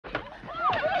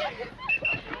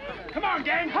on,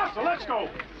 gang, hustle, let's go.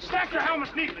 Stack your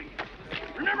helmets neatly.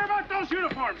 Remember about those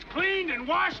uniforms, cleaned and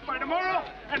washed by tomorrow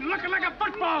and looking like a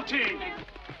football team.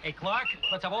 Hey, Clark,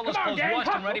 let's have all those clothes washed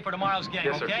and ready for tomorrow's game,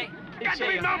 yes, okay? Got to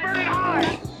be numbered and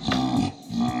high.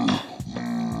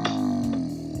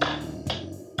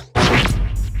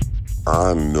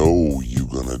 I know you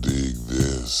gonna dig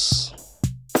this.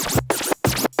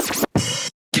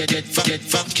 Get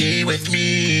funky with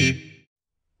me.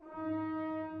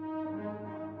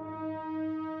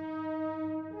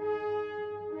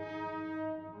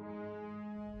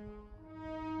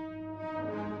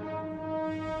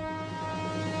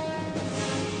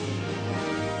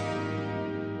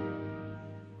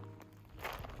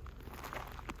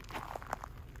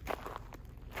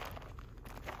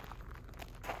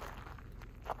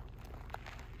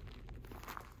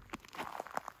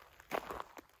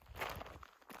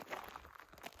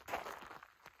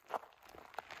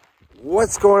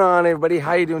 What's going on, everybody?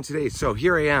 How you doing today? So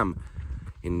here I am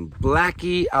in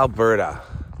Blackie, Alberta.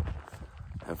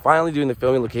 I'm finally doing the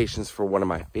filming locations for one of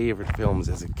my favorite films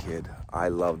as a kid. I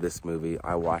love this movie.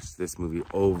 I watched this movie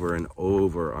over and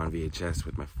over on VHS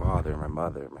with my father, my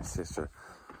mother, my sister.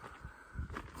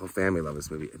 The whole family loves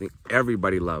this movie. I think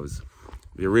everybody loves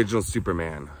the original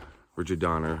Superman, Richard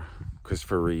Donner,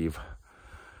 Christopher Reeve.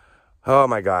 Oh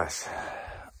my gosh.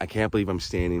 I can't believe I'm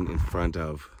standing in front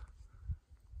of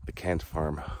the Kent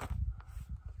farm.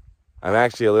 I'm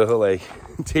actually a little like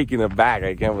taken aback.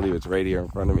 I can't believe it's right here in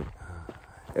front of me.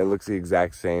 It looks the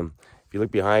exact same. If you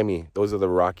look behind me, those are the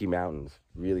Rocky Mountains,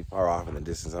 really far off in the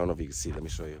distance. I don't know if you can see. Let me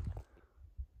show you.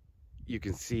 You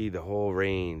can see the whole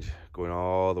range going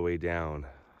all the way down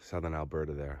southern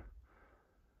Alberta there,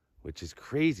 which is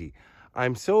crazy.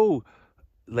 I'm so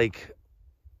like,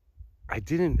 I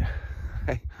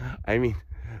mean,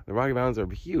 the Rocky Mountains are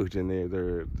huge, and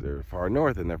they're far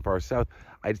north and they're far south.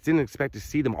 I just didn't expect to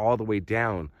see them all the way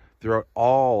down throughout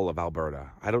all of Alberta.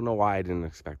 I don't know why I didn't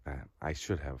expect that. I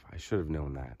should have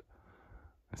known that.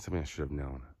 That's something I should have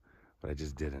known, but I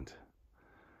just didn't.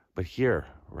 But here,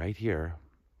 right here,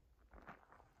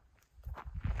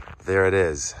 there it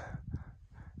is.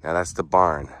 Now that's the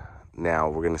barn. Now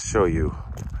we're gonna show you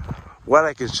what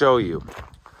I can show you.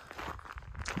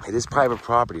 It is private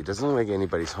property. It doesn't look like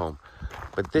anybody's home.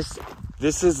 But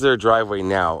this is their driveway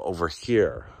now over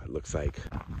here, it looks like.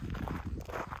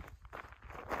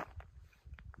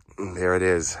 There it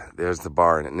is. There's the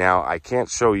barn. Now, I can't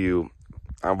show you,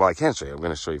 well, I can show you. I'm going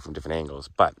to show you from different angles,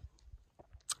 but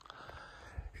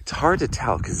it's hard to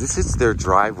tell because this is their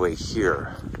driveway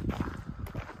here.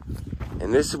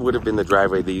 And this would have been the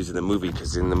driveway they use in the movie,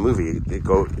 because in the movie,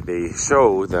 they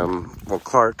show them, well,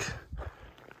 Clark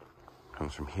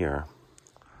comes from here.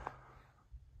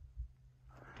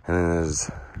 And then there's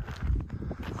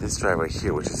this driveway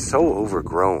here, which is so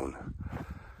overgrown.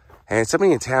 And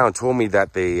somebody in town told me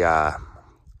that that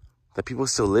people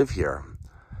still live here.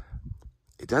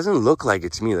 It doesn't look like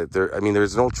it to me. That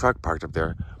there's an old truck parked up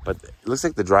there, but it looks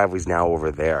like the driveway's now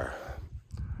over there.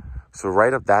 So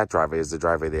right up that driveway is the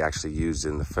driveway they actually used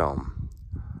in the film.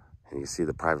 And you see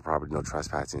the private property, no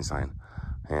trespassing sign.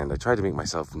 And I tried to make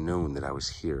myself known that I was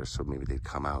here, so maybe they'd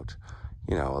come out.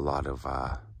 You know, a lot of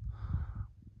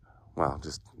well,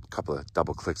 just a couple of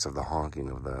double clicks of the honking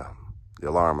of the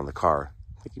alarm on the car.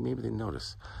 Thinking maybe they'd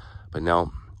notice. But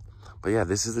no. But yeah,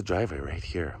 this is the driveway right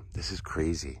here. This is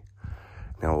crazy.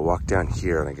 Now we'll walk down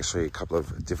here and I can show you a couple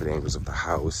of different angles of the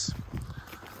house.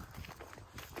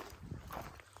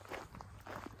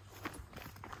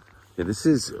 Yeah, this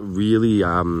is really, it's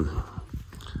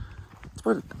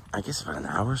about, I guess about an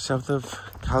hour south of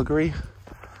Calgary.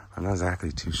 I'm not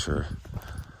exactly too sure.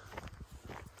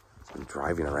 Been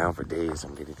driving around for days.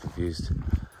 I'm getting confused.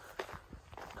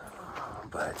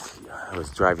 But yeah, I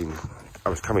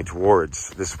was coming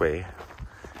towards this way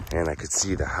and I could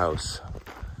see the house.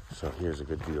 So here's a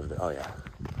good view of oh yeah.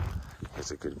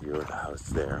 Here's a good view of the house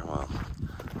there. Well,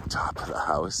 top of the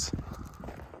house.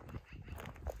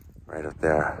 Right up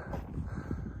there.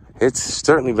 It's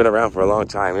certainly been around for a long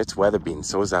time. It's weather beaten.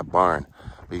 So is that barn.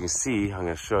 But you can see, I'm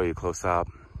going to show you close up.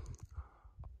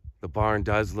 The barn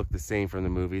does look the same from the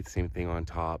movie. The same thing on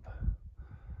top.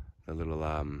 The little,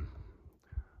 I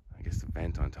guess the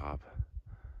vent on top.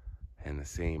 And the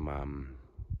same, well,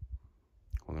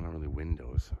 they're not really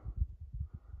windows.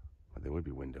 But they would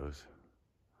be windows.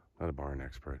 Not a barn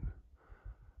expert.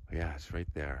 But yeah, it's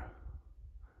right there.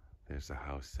 There's the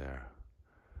house there.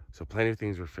 So plenty of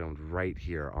things were filmed right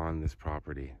here on this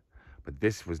property. But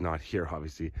this was not here,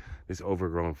 obviously. This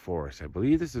overgrown forest. I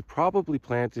believe this is probably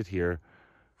planted here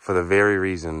for the very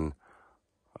reason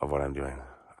of what I'm doing.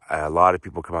 A lot of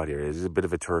people come out here. It is a bit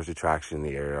of a tourist attraction in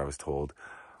the area, I was told.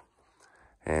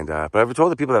 And, but I've been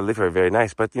told the people that live here are very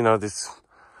nice, but you know, this,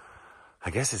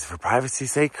 I guess it's for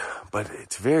privacy's sake, but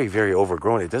it's very, very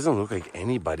overgrown. It doesn't look like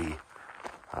anybody,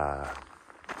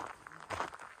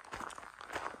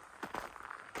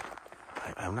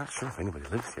 I'm not sure if anybody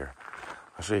lives here.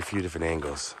 I'll show you a few different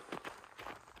angles.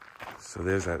 So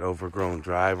there's that overgrown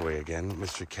driveway again.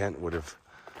 Mr. Kent would have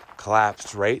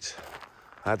collapsed right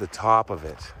at the top of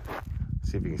it.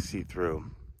 See if you can see through.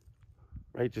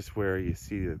 Right just where you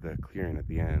see the clearing at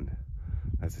the end.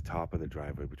 That's the top of the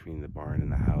driveway between the barn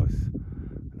and the house.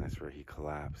 And that's where he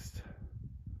collapsed.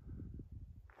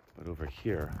 But over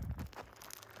here,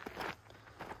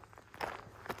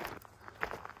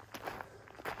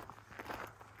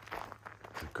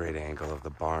 it's a great angle of the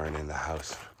barn and the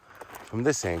house. From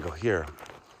this angle here,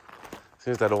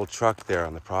 there's that old truck there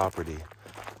on the property.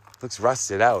 It looks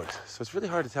rusted out, so it's really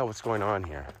hard to tell what's going on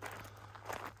here.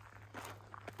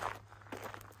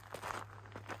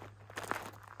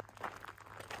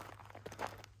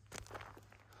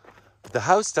 The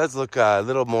house does look a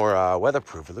little more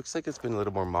weatherproof. It looks like it's been a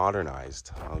little more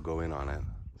modernized. I'll go in on it.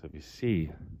 So if you see,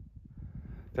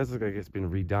 it does look like it's been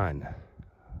redone,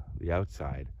 the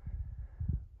outside.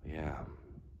 Yeah,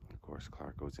 of course,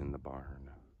 Clark goes in the barn.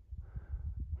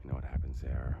 You know what happens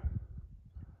there.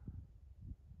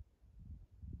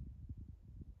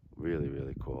 Really,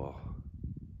 really cool.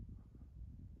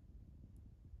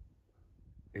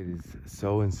 It is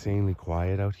so insanely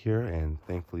quiet out here, and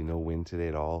thankfully no wind today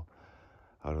at all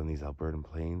out on these Albertan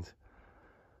plains.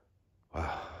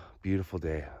 Wow, beautiful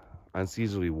day.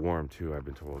 Unseasonably warm too, I've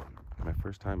been told. My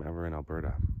first time ever in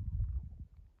Alberta.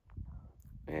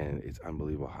 And it's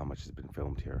unbelievable how much has been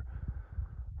filmed here.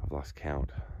 I've lost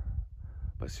count.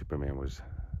 But Superman was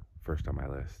first on my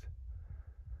list.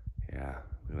 Yeah,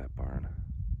 look at that barn.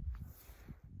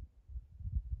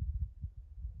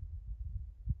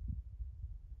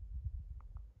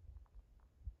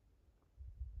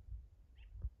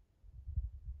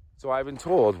 So I've been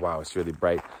told, wow, it's really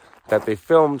bright, that they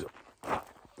filmed,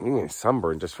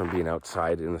 sunburn just from being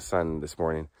outside in the sun this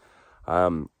morning.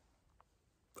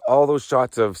 All those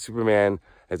shots of Superman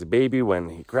as a baby when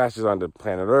he crashes onto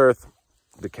planet Earth,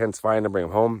 the Kents find him, bring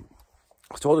him home.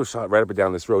 I was told it was shot right up and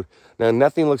down this road. Now,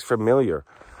 nothing looks familiar.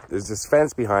 There's this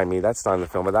fence behind me. That's not in the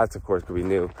film, but that's, of course, could be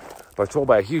new. But I was told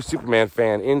by a huge Superman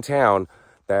fan in town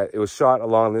that it was shot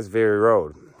along this very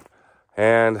road.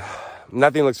 And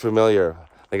nothing looks familiar.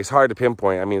 Like, it's hard to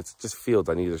pinpoint. I mean, it's just fields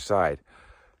on either side.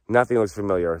 Nothing looks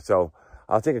familiar. So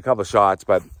I'll take a couple of shots,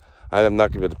 but I'm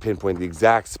not going to be able to pinpoint the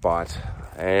exact spot.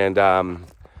 And,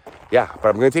 yeah, but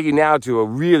I'm going to take you now to a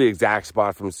really exact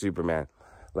spot from Superman.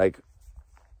 Like,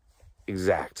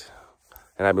 exact.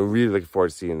 And I've been really looking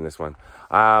forward to seeing this one.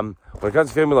 When it comes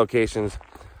to filming locations,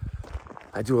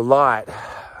 I do a lot,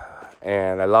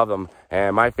 and I love them.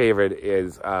 And my favorite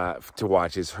is to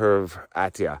watch is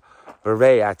Hervé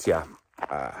Attia.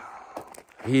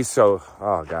 He's so,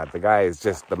 oh God, the guy is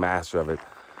just the master of it.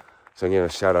 So I'm giving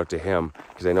a shout out to him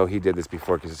because I know he did this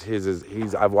before, because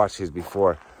I've watched his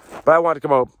before. But I want to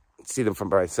come out, see them from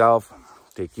myself,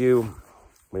 take you.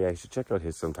 Well, yeah, you should check out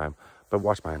his sometime. But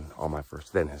watch all my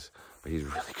first, then his. But he's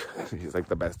really good. He's like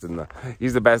the best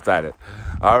he's the best at it.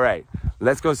 All right,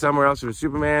 let's go somewhere else with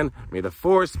Superman. May the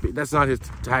force be, that's not his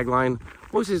tagline.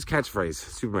 What was his catchphrase,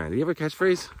 Superman? Did he have a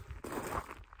catchphrase?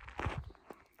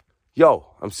 Yo,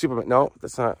 I'm Superman. No,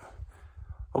 that's not.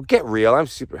 Oh, get real. I'm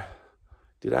super.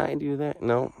 Did I do that?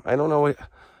 No, I don't know what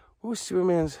was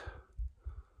Superman's.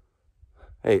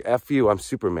 Hey, F you, I'm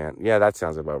Superman. Yeah, that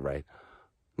sounds about right.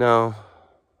 No.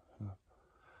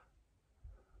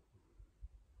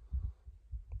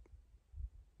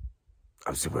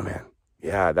 I'm Superman.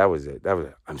 Yeah, that was it.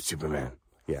 I'm Superman.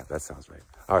 Yeah, that sounds right.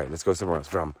 All right, let's go somewhere else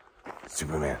from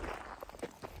Superman.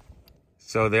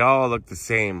 So they all look the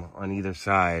same on either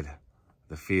side.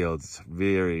 The fields,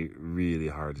 very, really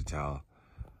hard to tell.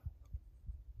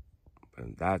 But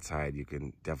on that side, you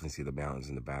can definitely see the mountains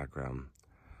in the background.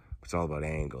 It's all about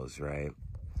angles, right?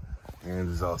 And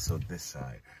there's also this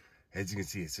side. As you can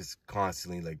see, it's just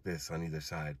constantly like this on either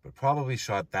side, but probably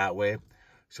shot that way.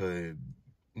 So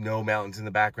no mountains in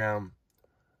the background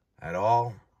at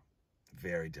all.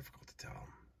 Very difficult to tell.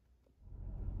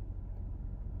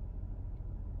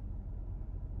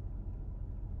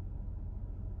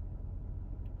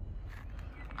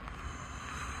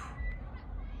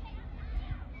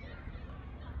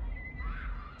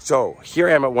 So here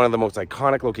I am at one of the most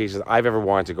iconic locations I've ever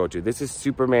wanted to go to. This is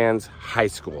Superman's high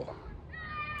school.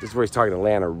 This is where he's talking to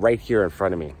Lana right here in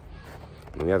front of me.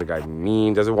 And the other guy,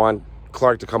 mean, doesn't want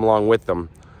Clark to come along with them.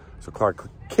 So Clark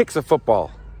kicks a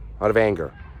football out of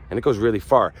anger. And it goes really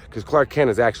far because Clark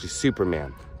Kent is actually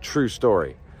Superman. True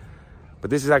story. but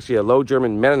this is actually a Low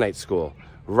German Mennonite school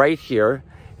right here.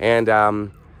 And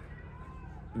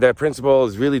the principal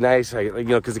is really nice,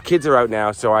 because the kids are out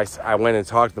now, so I went and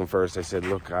talked to them first. I said,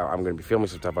 look, I'm going to be filming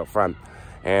some stuff out front.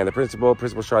 And the Principal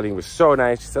Charlene, was so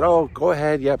nice. She said, oh, go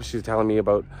ahead. Yep, she was telling me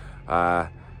about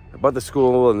the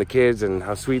school and the kids and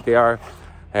how sweet they are.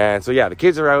 And so, yeah, the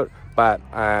kids are out, but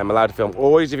I'm allowed to film.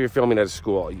 Always, if you're filming at a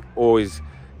school, you always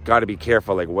got to be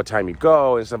careful, like what time you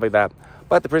go and stuff like that.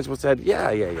 But the principal said, yeah.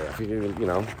 If you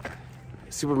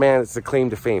Superman, it's the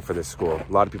claim to fame for this school.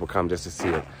 A lot of people come just to see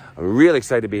it. I'm really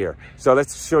excited to be here. So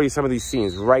let's show you some of these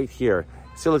scenes right here.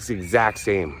 Still looks the exact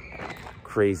same.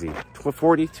 Crazy.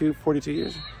 42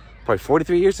 years? Probably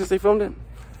 43 years since they filmed it?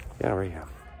 Yeah, right here.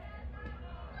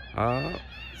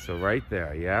 So right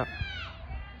there, yeah.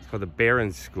 It's called the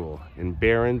Barons School in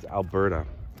Barons, Alberta.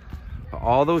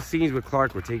 All those scenes with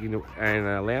Clark were taken in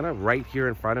Atlanta right here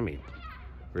in front of me.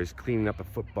 Where he's cleaning up the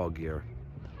football gear.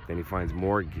 Then he finds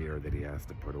more gear that he has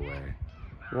to put away.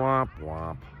 Womp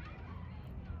womp.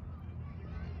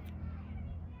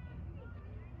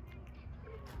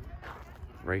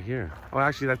 Right here. Oh,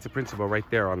 actually, that's the principal right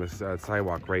there on this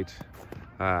sidewalk, right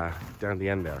down at the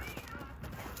end there.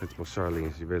 Principal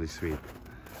Charlene, she's really sweet.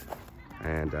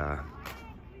 And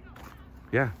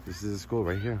yeah, this is the school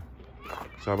right here.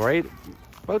 So I'm right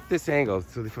about this angle,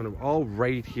 so they found them all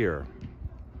right here.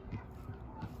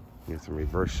 You get some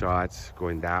reverse shots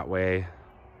going that way.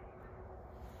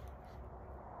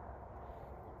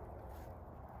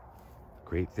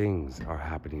 Great things are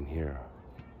happening here.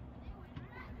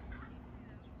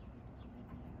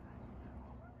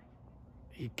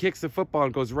 He kicks the football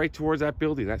and goes right towards that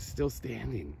building that's still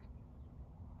standing.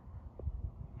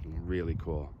 Really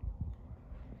cool.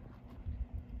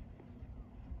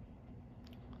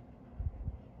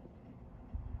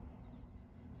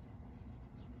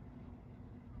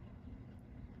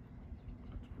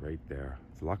 Right there.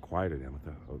 It's a lot quieter now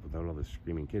without all the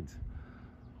screaming kids.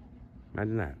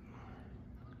 Imagine that.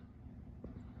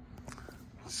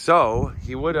 So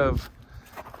he would have.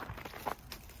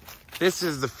 This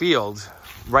is the field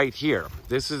right here.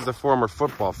 This is the former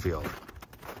football field,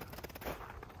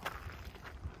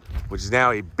 which is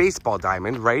now a baseball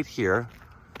diamond right here.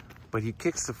 But he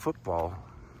kicks the football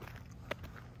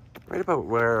right about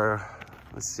where,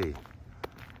 let's see,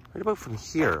 right about from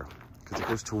here, because it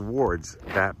goes towards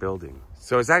that building.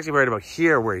 So it's actually right about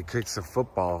here where he kicks the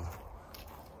football.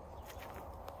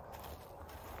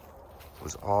 It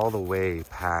was all the way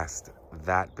past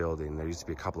that building. There used to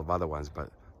be a couple of other ones, but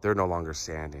they're no longer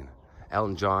standing.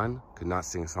 Elton John could not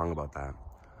sing a song about that,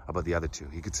 about the other two.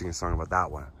 He could sing a song about that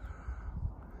one,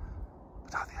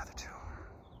 but not the other two.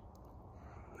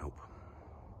 Nope.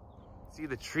 See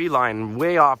the tree line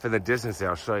way off in the distance there,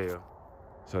 I'll show you.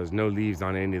 So there's no leaves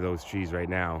on any of those trees right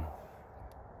now.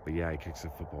 But yeah, he kicks the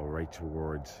football right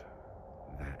towards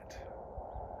that.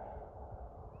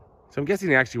 So I'm guessing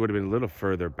he actually would have been a little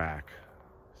further back.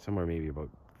 Somewhere maybe about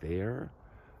there.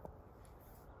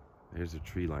 There's a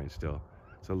tree line still.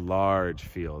 It's a large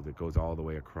field that goes all the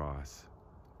way across.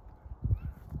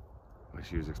 Like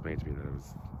she was explaining to me that it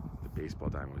was the baseball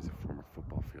diamond was a former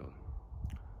football field.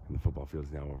 And the football field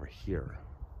is now over here.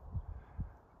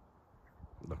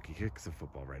 Look, he kicks the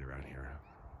football right around here.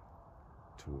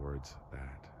 Towards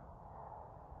that.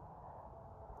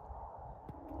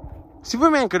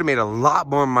 Superman could have made a lot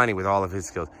more money with all of his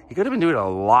skills. He could have been doing a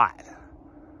lot.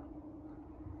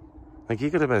 Like he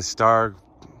could have been a star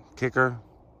kicker,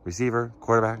 receiver,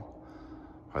 quarterback,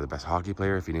 or the best hockey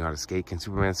player if he knew how to skate. Can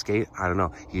Superman skate? I don't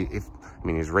know. He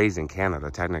was raised in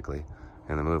Canada, technically,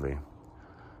 in the movie.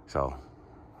 So,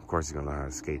 of course he's going to know how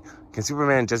to skate. Can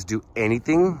Superman just do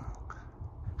anything?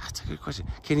 That's a good question.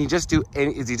 Can he just do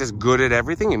any... Is he just good at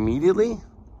everything immediately?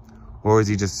 Or is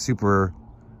he just super...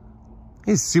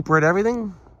 He's super at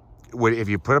everything? If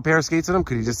you put a pair of skates on him,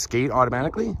 could he just skate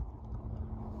automatically?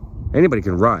 Anybody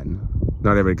can run.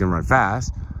 Not everybody can run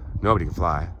fast. Nobody can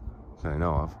fly, that I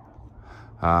know of.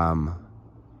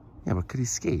 Yeah, but could he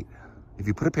skate? If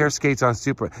you put a pair of skates on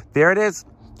Superman... There it is.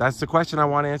 That's the question I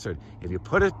want answered. If you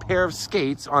put a pair of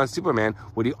skates on Superman,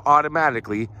 would he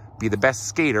automatically be the best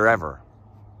skater ever?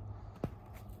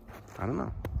 I don't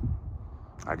know.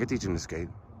 I could teach him to skate.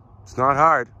 It's not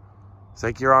hard. It's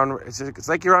like you're on. It's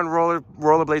like you're on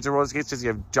rollerblades or roller skates. Just you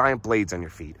have giant blades on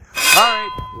your feet. All right,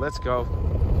 let's go.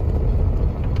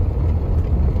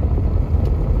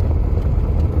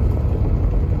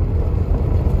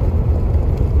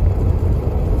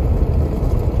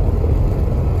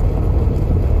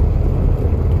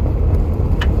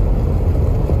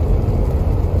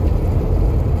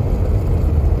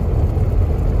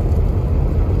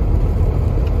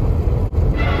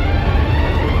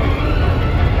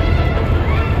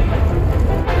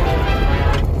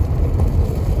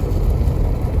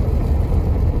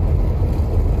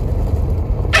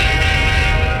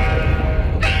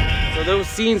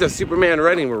 scenes of Superman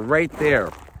running were right there.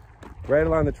 Right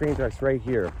along the train tracks right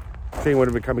here. The train would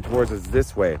have been coming towards us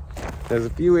this way. There's a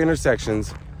few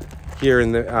intersections here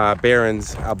in the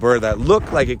Barrens, Alberta, that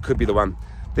look like it could be the one.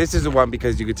 This is the one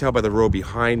because you could tell by the road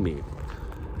behind me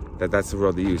that that's the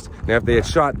road they used. Now, if they had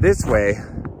shot this way,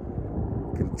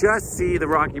 you can just see the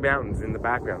Rocky Mountains in the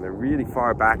background. They're really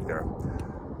far back there,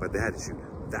 but they had to shoot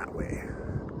that way.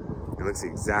 It looks the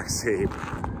exact same.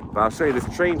 But I'll show you this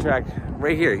train track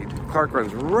right here. Clark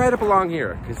runs right up along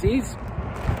here because he's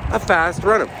a fast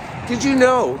runner. Did you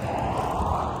know?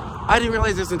 I didn't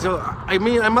realize this until, I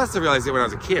mean, I must have realized it when I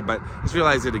was a kid, but I just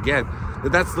realized it again.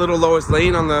 That's little Lois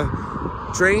Lane on the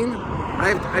train.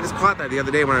 I just caught that the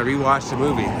other day when I rewatched the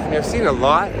movie. I mean, I've seen it a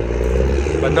lot,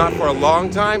 but not for a long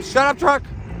time. Shut up, truck.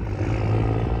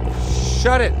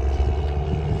 Shut it.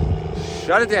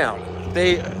 Shut it down.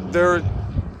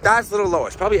 That's little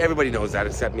Lois. Probably everybody knows that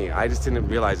except me. I just didn't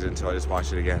realize it until I just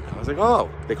watched it again. I was like, oh,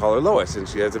 they call her Lois, and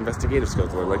she has investigative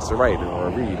skills, or likes to write, or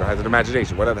read, or has an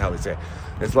imagination, whatever the hell they say.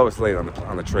 It's Lois Lane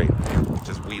on the train.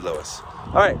 Just wee Lois.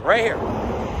 All right, right here.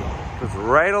 It's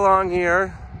right along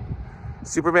here.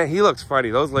 Superman, he looks funny.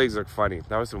 Those legs look funny.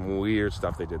 That was some weird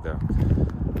stuff they did there.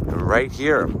 And right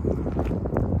here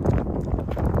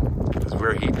is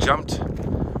where he jumped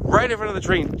right in front of the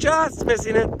train, just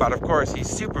missing it. But of course, he's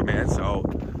Superman, so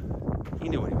he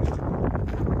knew what he was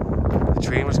doing. The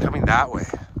train was coming that way.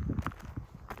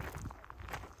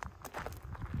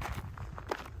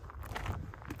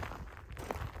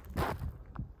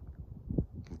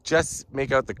 Just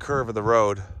make out the curve of the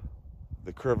road,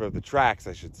 the curve of the tracks,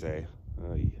 I should say.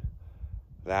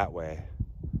 That way,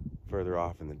 further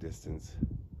off in the distance.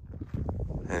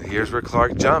 And here's where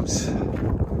Clark jumps. He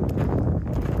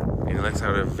lets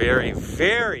out a very,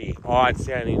 very odd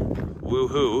sounding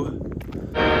woohoo.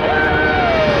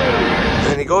 And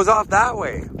then he goes off that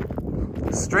way,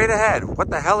 straight ahead. What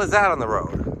the hell is that on the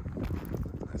road?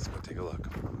 Let's go take a look.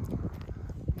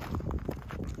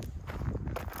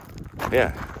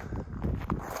 Yeah.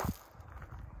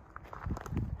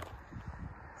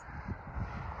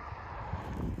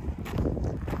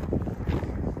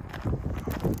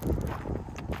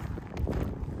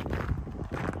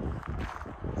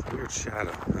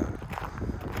 Shadow.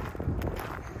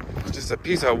 It's just a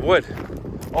piece of wood.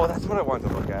 Oh, that's what I wanted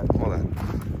to look at. Hold on.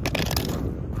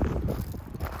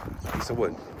 It's a piece of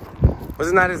wood.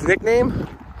 Wasn't that his nickname?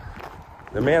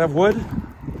 The Man of Wood?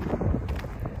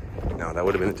 No, that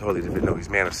would have been a totally different. No, he's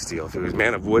Man of Steel. If it was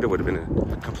Man of Wood, it would have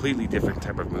been a completely different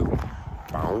type of movie.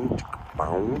 Bound,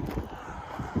 bound.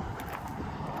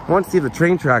 I want to see the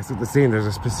train tracks with the same. There's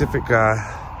a specific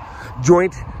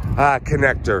joint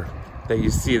connector that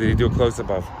you see, that you do a close-up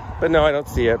of. But no, I don't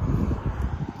see it.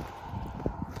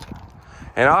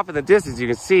 And off in the distance, you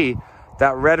can see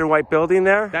that red and white building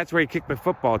there. That's where he kicked my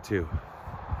football to.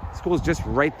 School's just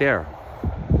right there.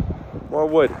 More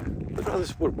wood. Look at all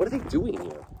this wood. What are they doing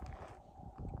here?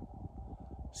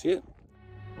 See it?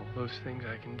 All those things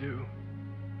I can do.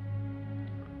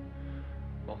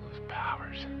 All those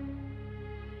powers.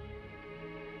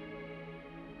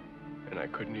 And I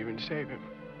couldn't even save him.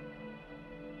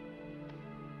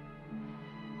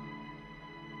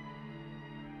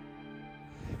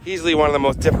 Easily one of the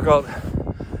most difficult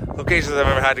locations I've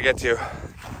ever had to get to.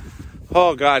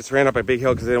 Oh God, I just ran up a big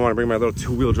hill because I didn't want to bring my little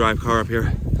two-wheel drive car up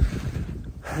here.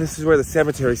 This is where the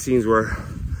cemetery scenes were.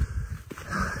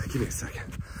 Give me a second.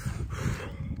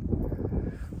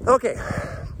 Okay,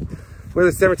 where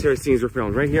the cemetery scenes were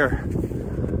filmed, right here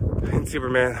in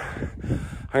Superman.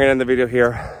 I'm gonna end the video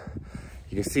here.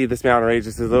 You can see this mountain range.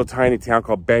 This is a little tiny town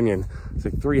called Benyon. It's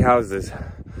like 3 houses.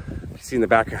 You can see in the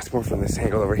background, it's more from this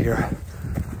angle over here.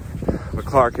 But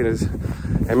Clark and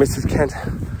Mrs. Kent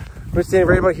were staying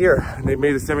right about here. And they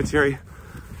made the cemetery.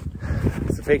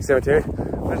 It's a fake cemetery,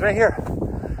 but it's right here.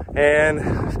 And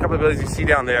there's a couple of buildings you see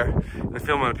down there in the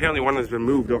film. And apparently one of them's been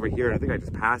moved over here. And I think I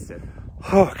just passed it.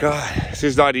 Oh God, this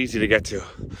is not easy to get to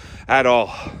at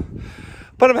all.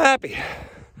 But I'm happy.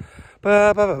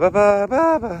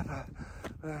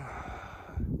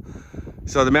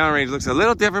 So the mountain range looks a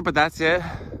little different, but that's it.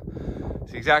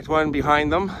 It's the exact one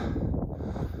behind them.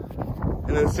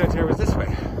 And then the cemetery was this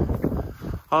way,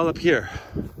 all up here.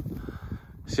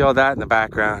 See all that in the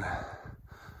background.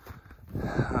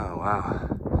 Oh, wow.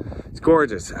 It's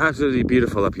gorgeous, absolutely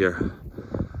beautiful up here.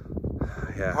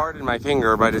 Yeah. Pardon my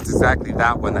finger, but it's exactly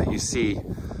that one that you see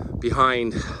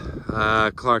behind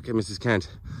Clark and Mrs. Kent.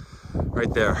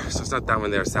 Right there. So it's not that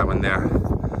one there, it's that one there.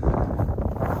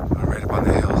 Right up on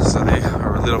the hill. So they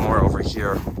are a little more over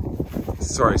here.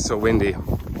 Sorry, it's so windy.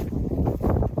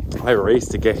 I raced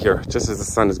to get here just as the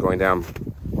sun is going down.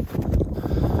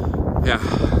 Yeah.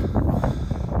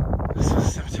 This is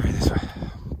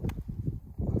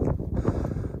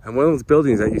And one of those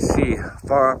buildings that you see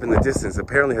far up in the distance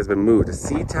apparently has been moved. A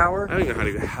sea tower? I don't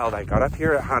even know how I got up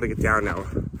here or how to get down now.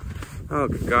 Oh,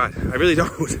 good God. I really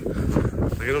don't.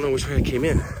 Like, I don't know which way I came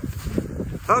in.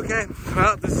 Okay,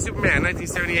 well, this is Superman,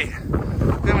 1978.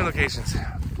 Filming locations.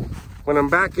 When I'm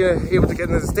back able to get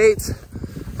into the States,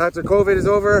 after COVID is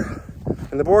over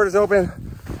and the border's open,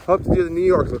 I hope to do the New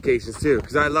York locations too,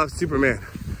 because I love Superman.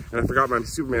 And I forgot my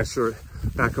Superman shirt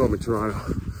back home in Toronto.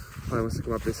 Oh, I must have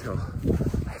come up this hill.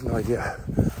 I have no idea.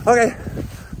 Okay,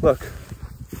 look.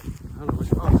 I don't know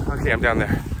which one. Oh, okay, I'm down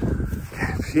there.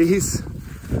 Peace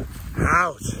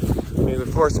out. May the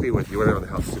force be with you, whatever the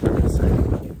hell Superman is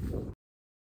saying.